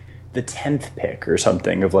 like, the 10th pick or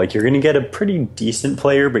something of, like, you're going to get a pretty decent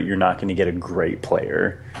player, but you're not going to get a great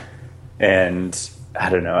player. And I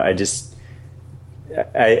don't know.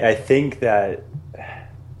 I think that,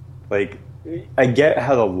 like, I get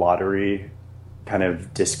how the lottery kind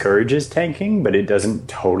of discourages tanking, but it doesn't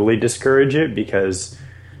totally discourage it because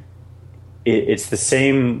it's the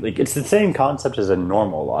same concept as a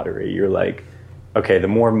normal lottery. You're like, okay, the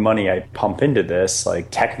more money I pump into this, like,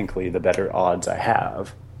 technically the better odds I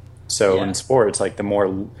have. So in sports, like, the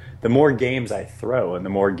more games I throw and the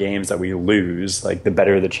more games that we lose, like, the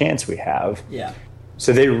better the chance we have. Yeah.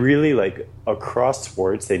 So they really, like, across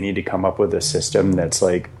sports, they need to come up with a system that's,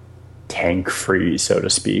 like, tank free, so to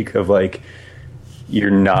speak, of, like, you're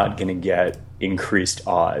not going to get increased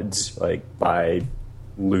odds, like, by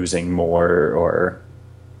losing more, or,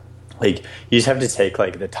 like, you just have to take,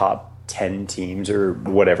 like, the top 10 teams or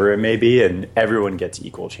whatever it may be, and everyone gets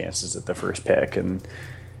equal chances at the first pick. And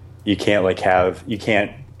you can't, like, have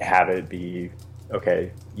it be,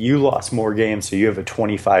 okay, you lost more games, so you have a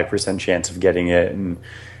 25% chance of getting it, and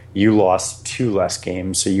you lost 2 less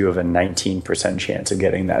games, so you have a 19% chance of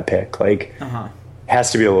getting that pick. Like, it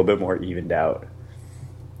has to be a little bit more evened out.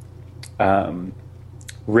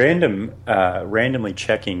 Randomly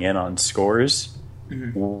checking in on scores.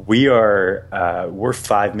 Mm-hmm. We're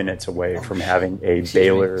 5 minutes away from having a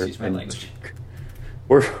Baylor and Duke.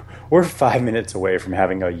 We're 5 minutes away from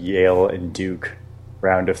having a Yale and Duke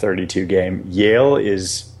round of 32 game. Yale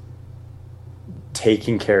is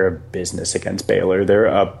taking care of business against Baylor. They're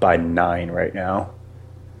up by 9 right now.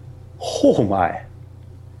 Oh my.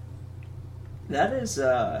 That is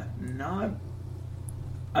not...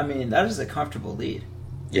 I mean, that is a comfortable lead.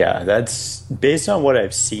 Yeah, that's based on what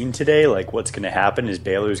I've seen today. Like, what's going to happen is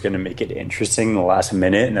Baylor's going to make it interesting in the last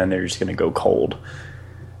minute, and then they're just going to go cold.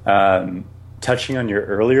 Touching on your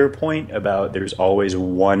earlier point about there's always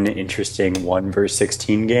one interesting 1 versus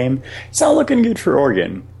 16 game, it's not looking good for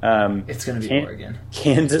Oregon. It's going to be Oregon.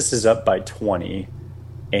 Kansas is up by 20,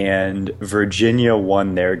 and Virginia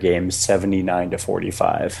won their game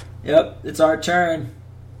 79-45. Yep, it's our turn.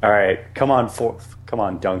 All right, come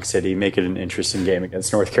on, Dunk City, make it an interesting game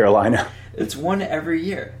against North Carolina. It's one every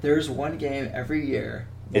year. There's one game every year.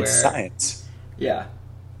 It's science. Yeah.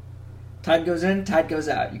 Tide goes in, tide goes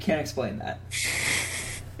out. You can't explain that.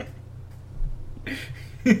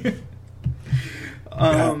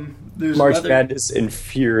 March Madness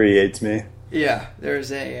infuriates me. Yeah,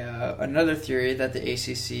 there's another theory that the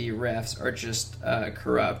ACC refs are just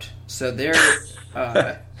corrupt. So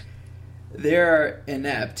they're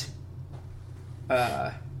inept.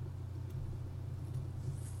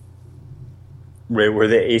 Wait, were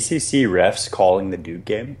the ACC refs calling the Duke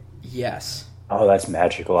game? Yes. Oh, that's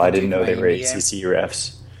magical. I didn't know they were Miami ACC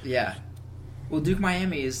refs. Yeah. Well,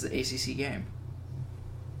 Duke-Miami is the ACC game.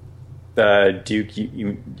 Duke,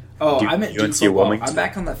 I meant Duke football. Wilmington? I'm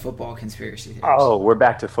back on the football conspiracy theories. Oh, we're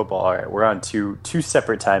back to football. All right, we're on two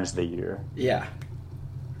separate times of the year. Yeah.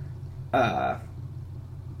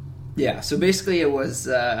 Yeah, so basically it was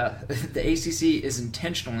the ACC is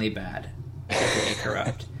intentionally bad, aka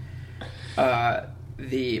corrupt.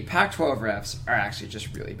 The Pac-12 refs are actually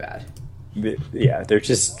just really bad. Yeah, they're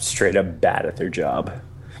just straight up bad at their job.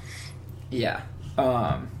 Yeah.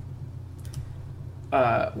 One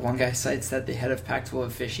guy cites that the head of Pac-12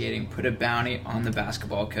 officiating put a bounty on the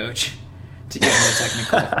basketball coach to give him a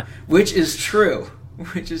technical, which is true.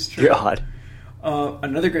 God.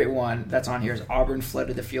 Another great one that's on here is Auburn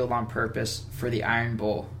flooded the field on purpose for the Iron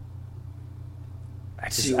Bowl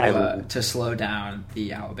to slow down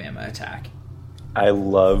the Alabama attack. I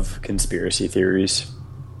love conspiracy theories.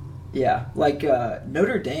 Yeah, like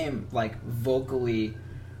Notre Dame vocally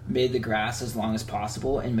made the grass as long as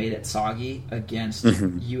possible and made it soggy against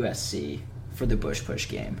USC for the Bush Push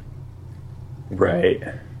game. Right.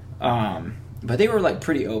 But they were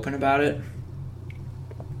pretty open about it.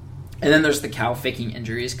 And then there's the Cal faking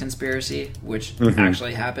injuries conspiracy, which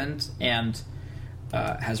actually happened and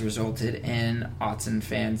has resulted in Autzen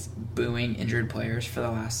fans booing injured players for the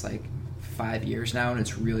last 5 years now, and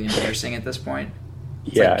it's really embarrassing at this point.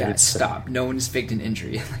 Guys, stop. No one's faked an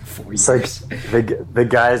injury in 4 years. The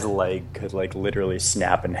guy's leg could literally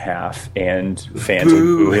snap in half, and fans would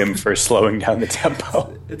boo him for slowing down the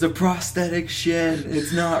tempo. It's a prosthetic shin.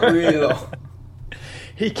 It's not real.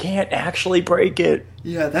 He can't actually break it.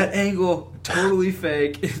 Yeah, that angle, totally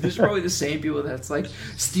fake. There's probably the same people that's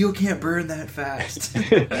steel can't burn that fast.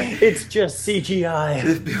 It's just CGI.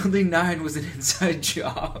 The Building 9 was an inside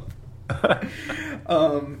job.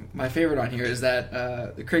 My favorite on here is that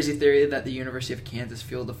the crazy theory that the University of Kansas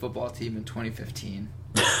fielded a football team in 2015.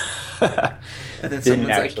 And then Didn't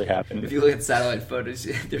actually happen. If you look at satellite photos,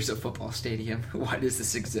 there's a football stadium. Why does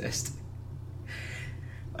this exist?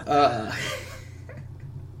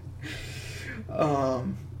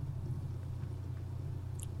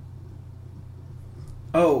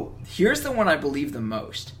 Oh, here's the one I believe the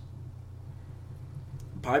most.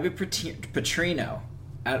 Bobby Petrino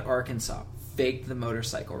at Arkansas faked the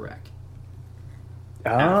motorcycle wreck.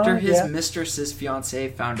 After his mistress's fiance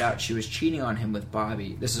found out she was cheating on him with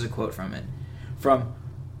Bobby, this is a quote from it, from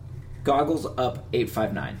Goggles Up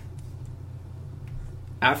 859.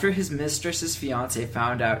 After his mistress's fiance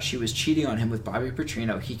found out she was cheating on him with Bobby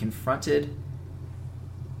Petrino, he confronted,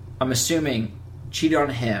 I'm assuming, cheated on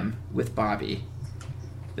him with Bobby.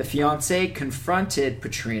 The fiance confronted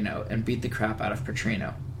Petrino and beat the crap out of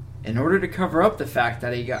Petrino. In order to cover up the fact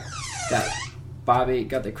that Bobby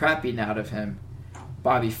got the crap beaten out of him,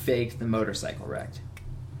 Bobby faked the motorcycle wreck.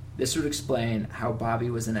 This would explain how Bobby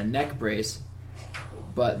was in a neck brace,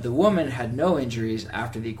 but the woman had no injuries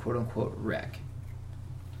after the quote-unquote wreck.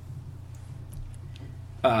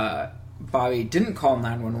 Bobby didn't call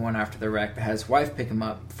 911 after the wreck, but had his wife pick him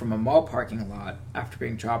up from a mall parking lot after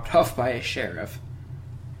being dropped off by a sheriff.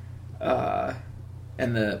 And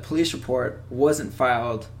the police report wasn't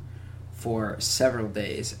filed for several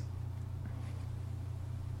days.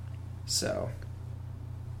 So,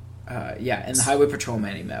 and the highway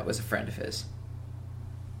patrolman he met was a friend of his.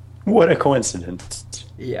 What a coincidence.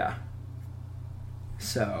 Yeah.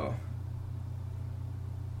 So...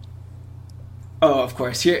 Oh, of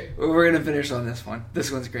course. Here, we're going to finish on this one. This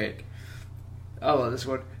one's great. I love this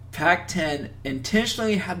one. Pac-10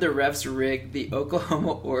 intentionally had the refs rig the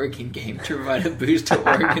Oklahoma-Oregon game to provide a boost to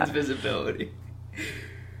Oregon's visibility.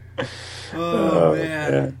 Oh,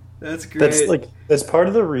 man. That's great. That's part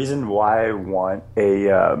of the reason why I want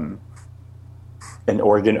an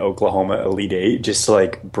Oregon-Oklahoma Elite Eight, just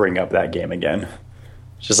to bring up that game again.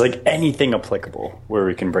 Just anything applicable where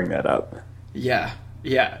we can bring that up. Yeah.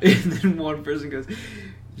 Yeah, and then one person goes,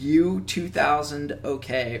 "You 2000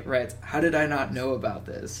 okay?" Right? How did I not know about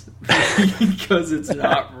this? Because it's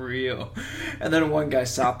not real. And then one guy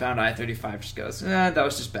southbound I-35 just goes, that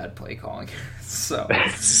was just bad play calling. So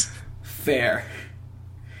fair.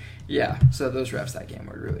 Yeah. So those refs that game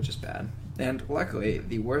were really just bad, and luckily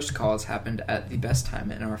the worst calls happened at the best time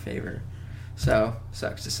in our favor. So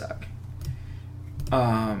sucks to suck.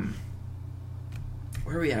 Where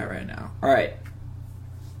are we at right now? All right.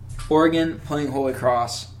 Oregon playing Holy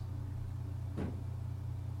Cross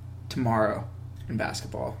tomorrow in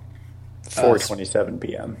basketball. 4:27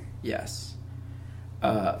 p.m. Yes.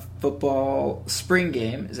 Football spring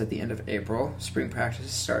game is at the end of April. Spring practice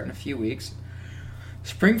is starting in a few weeks.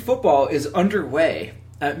 Spring football is underway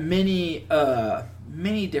at many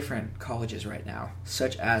different colleges right now,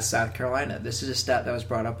 such as South Carolina. This is a stat that was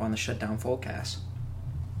brought up on the Shutdown Fullcast.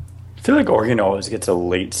 I feel like Oregon always gets a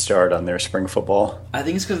late start on their spring football. I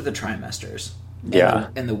think it's because of the trimesters. Yeah.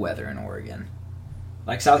 And the weather in Oregon.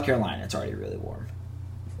 Like South Carolina, it's already really warm.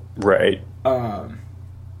 Right.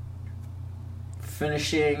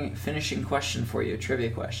 Finishing question for you, trivia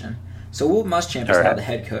question. So Will Muschamp is now the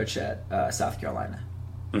head coach at South Carolina.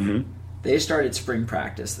 Mm-hmm. They started spring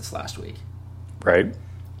practice this last week. Right.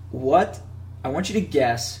 I want you to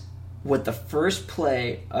guess what the first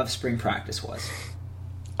play of spring practice was.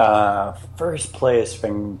 First play of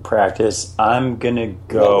spring practice, I'm gonna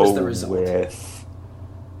go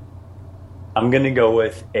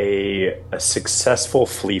with a successful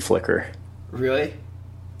flea flicker. Really?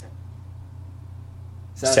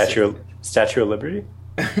 Statue of Liberty?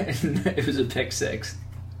 It was a pick six.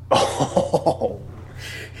 Oh.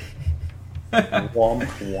 Womp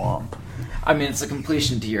womp. I mean, it's a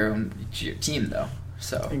completion to your team, though.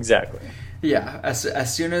 So exactly. Yeah.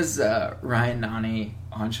 As soon as Ryan Nani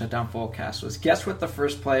on Shutdown Fullcast was, guess what the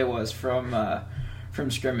first play was from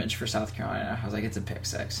scrimmage for South Carolina? I was like, it's a pick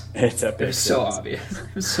six. It's a pick six. So obvious.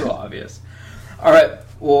 It was so obvious. All right.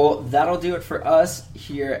 Well, that'll do it for us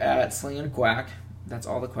here at Slingin Quack. That's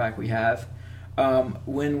all the quack we have.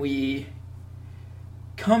 When we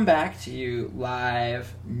come back to you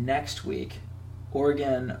live next week,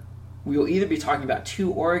 Oregon, we will either be talking about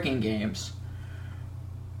 2 Oregon games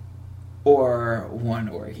or 1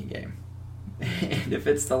 Oregon game. And if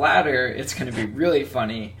it's the latter, it's going to be really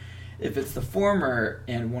funny. If it's the former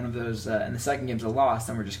and one of those, and the second game's a loss,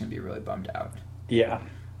 then we're just going to be really bummed out. Yeah.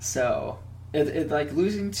 So, it like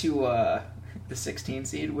losing to the 16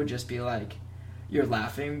 seed would just be like, you're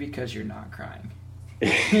laughing because you're not crying.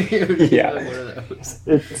 It would be yeah. like one of those.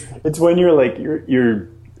 It's when you're like, you're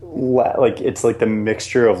like it's like the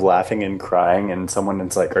mixture of laughing and crying, and someone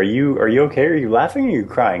is like, "Are you okay? Are you laughing? Or are you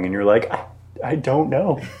crying?" And you're like, "I don't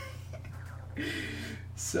know."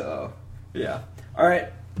 So, yeah. All right.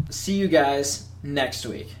 See you guys next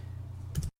week.